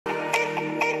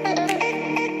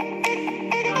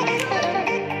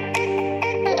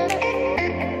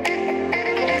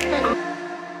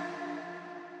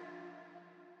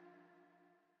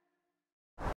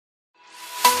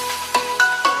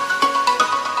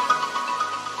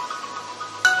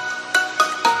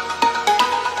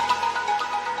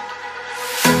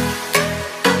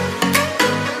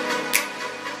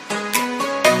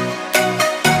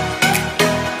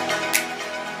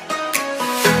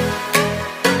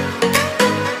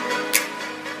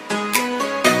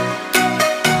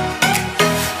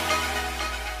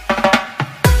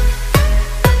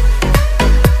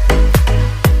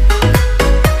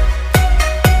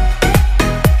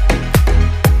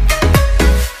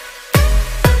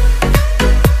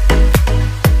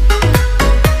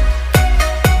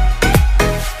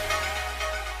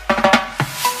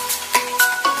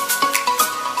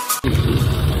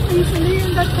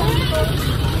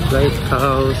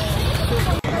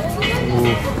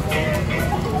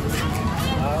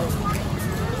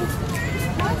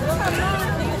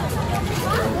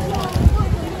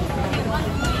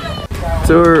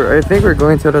So I think we're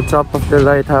going to the top of the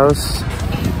lighthouse.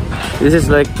 This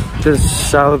is like the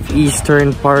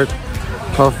southeastern part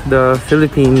of the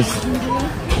Philippines.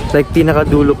 Like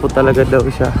pinakadulo po talaga daw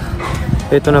siya.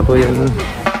 Ito na po yun.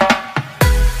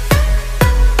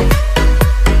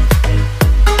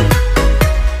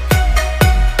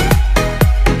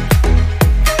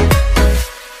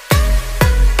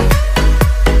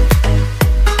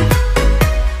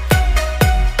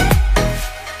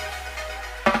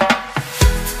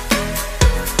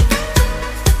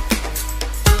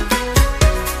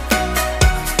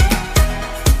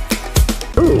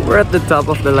 We're at the top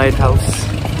of the lighthouse.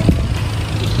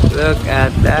 Look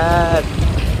at that.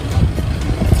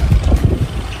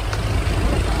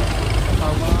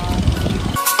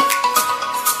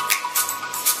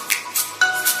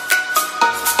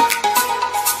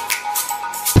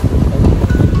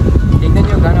 Tingnan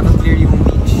nyo gano'n ka-clear yung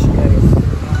beach, guys.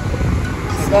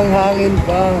 Isang hangin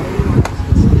pa.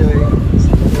 Enjoy.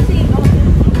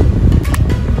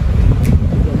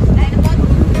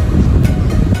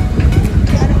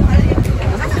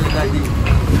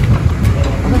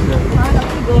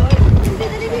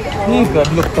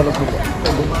 Look talaga.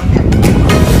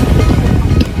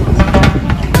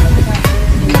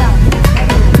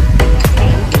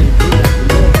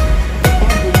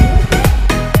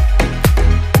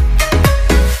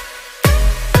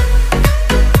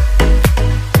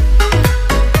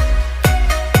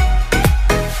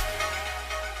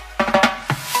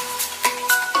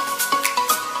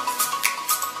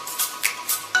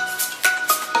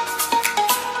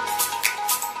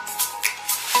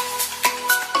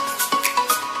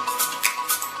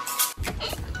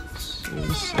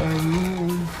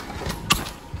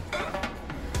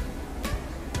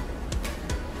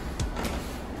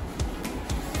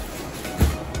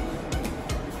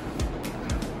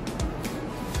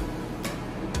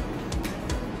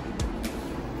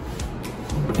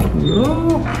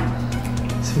 Oh,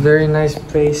 it's a very nice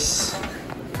place.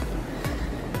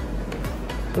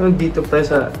 Dito pa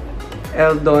sa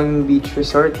Eldon Beach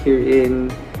Resort here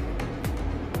in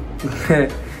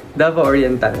Davao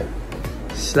Oriental.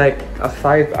 It's like a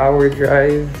 5-hour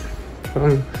drive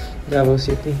from Davao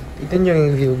City. Tignan nyo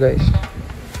yung view, guys.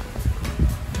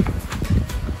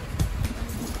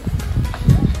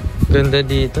 Ganda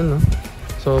dito, no?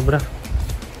 Sobra.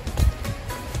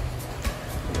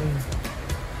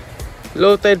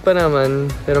 Low tide pa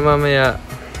naman, pero mamaya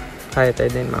high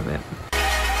tide din mamaya.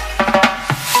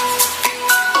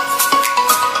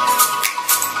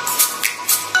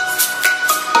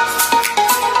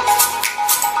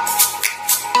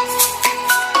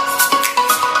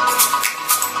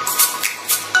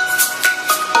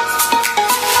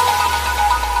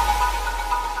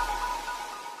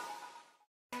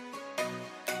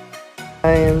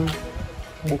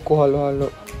 Buko halo-halo.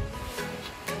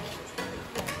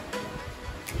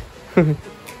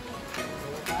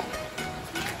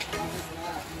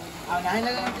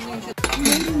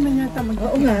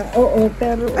 Oo nga, oo,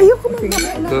 pero ayoko na.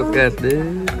 Look at this.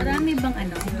 Marami bang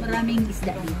ano? Maraming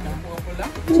isda dito.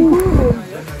 Siguro.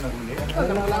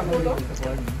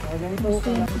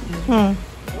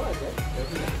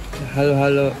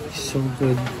 Halo-halo is so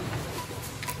good.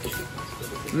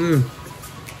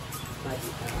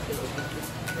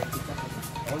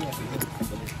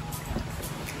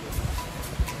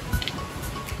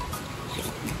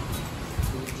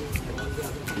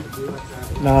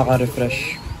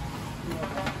 Nakaka-refresh.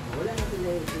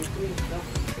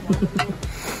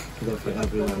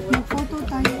 Mag-photo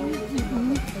tayo.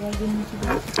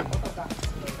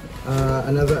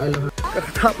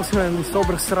 Kakatapos na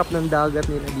sobrang sarap ng dagat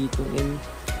nila dito.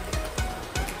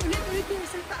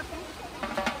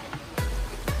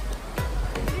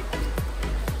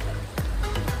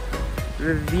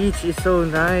 The beach is so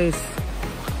nice.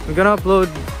 I'm gonna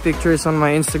upload pictures on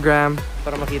my Instagram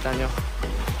para makita nyo.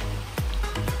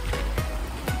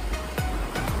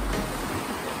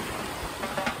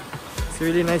 It's a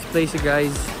really nice place,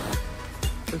 guys.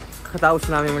 Katapos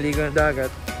namin maligo ng dagat.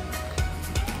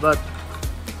 But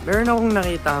meron akong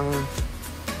nakitang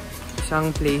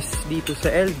isang place dito sa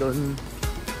Eldon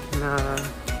na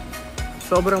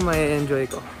sobrang may enjoy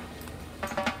ko.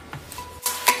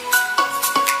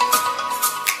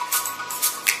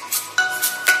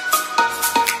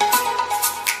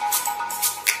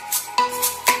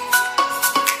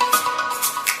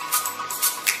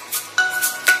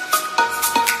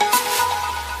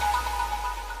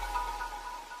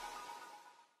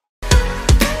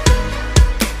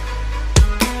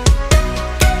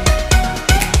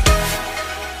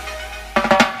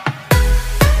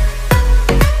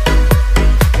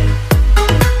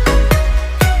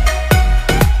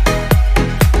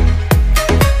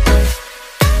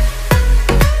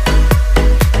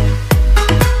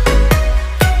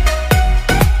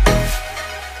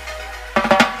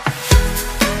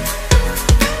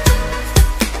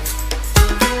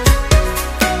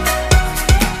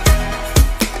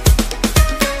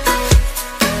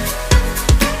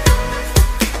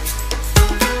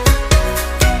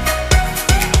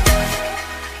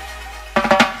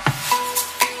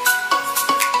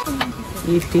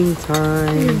 Eating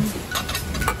time.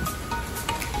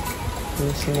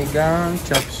 Sinigang,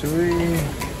 chop suey,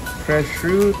 fresh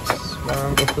fruits,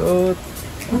 mango float,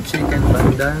 chicken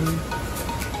pandan,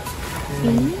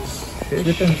 fish.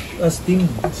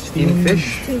 Steamed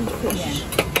fish. Steamed fish.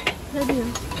 Ready.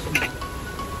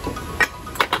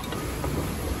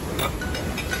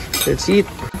 Let's eat.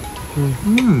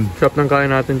 Sarap ng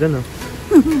kain natin dyan, oh.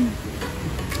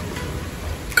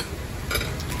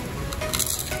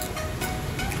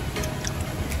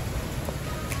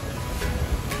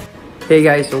 Hey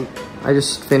guys, so I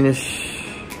just finished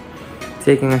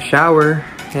taking a shower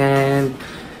and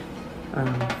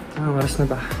anong oras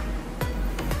na ba?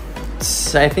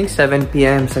 It's, I think 7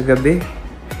 PM sa gabi.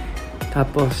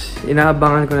 Tapos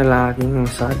inaabangan ko na lang aking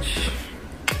massage.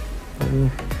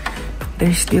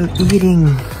 They're still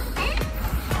eating.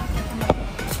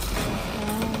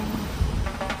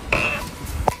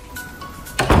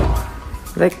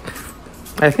 Like,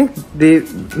 I think they've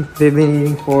been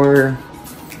eating for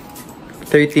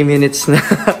 30 minutes na.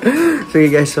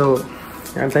 Sige guys, so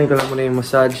antayin ko lang muna yung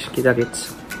massage.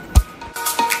 Kita-kits.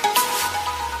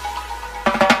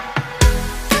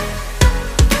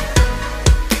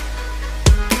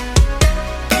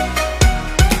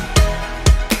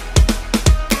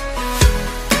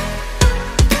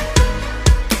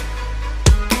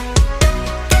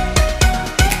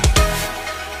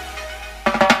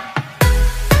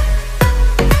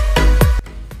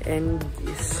 And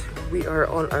yes, we are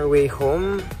on our way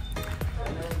home.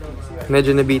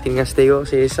 Medyo nabitin nga stay ko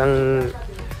kasi isang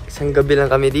gabi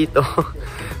lang kami dito.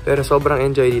 Pero sobrang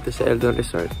enjoy dito sa Eldon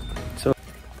Resort. So,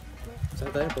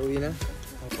 saan tayo? Pauwi na?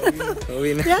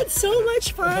 Pauwi na. We had so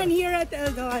much fun here at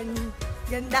Eldon.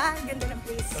 Ganda ng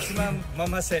place. Si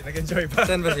Mama Se, nag-enjoy pa.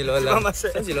 Saan ba si Lola? Mama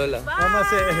Se. Saan si Lola? Mama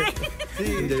Se.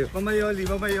 Si Mama Yoli.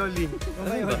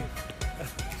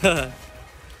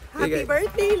 Happy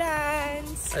birthday,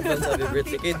 Lance! Advance happy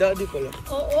birthday. Kay Daddy pala.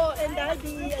 Oo, and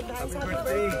Daddy, advance happy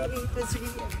birthday. It was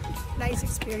really a nice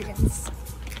experience.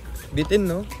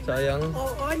 Bitin, no? Sayang.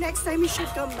 Oo, next time we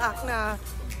should come back na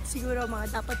siguro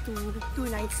mga dapat two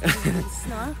nights stays,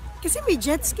 no? Kasi may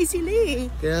jet ski sila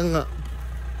eh. Kaya nga.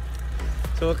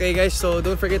 So okay guys, so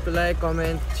don't forget to like,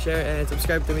 comment, share, and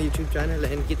subscribe to my YouTube channel.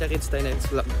 And kita-kits tayo next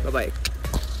vlog. Bye-bye.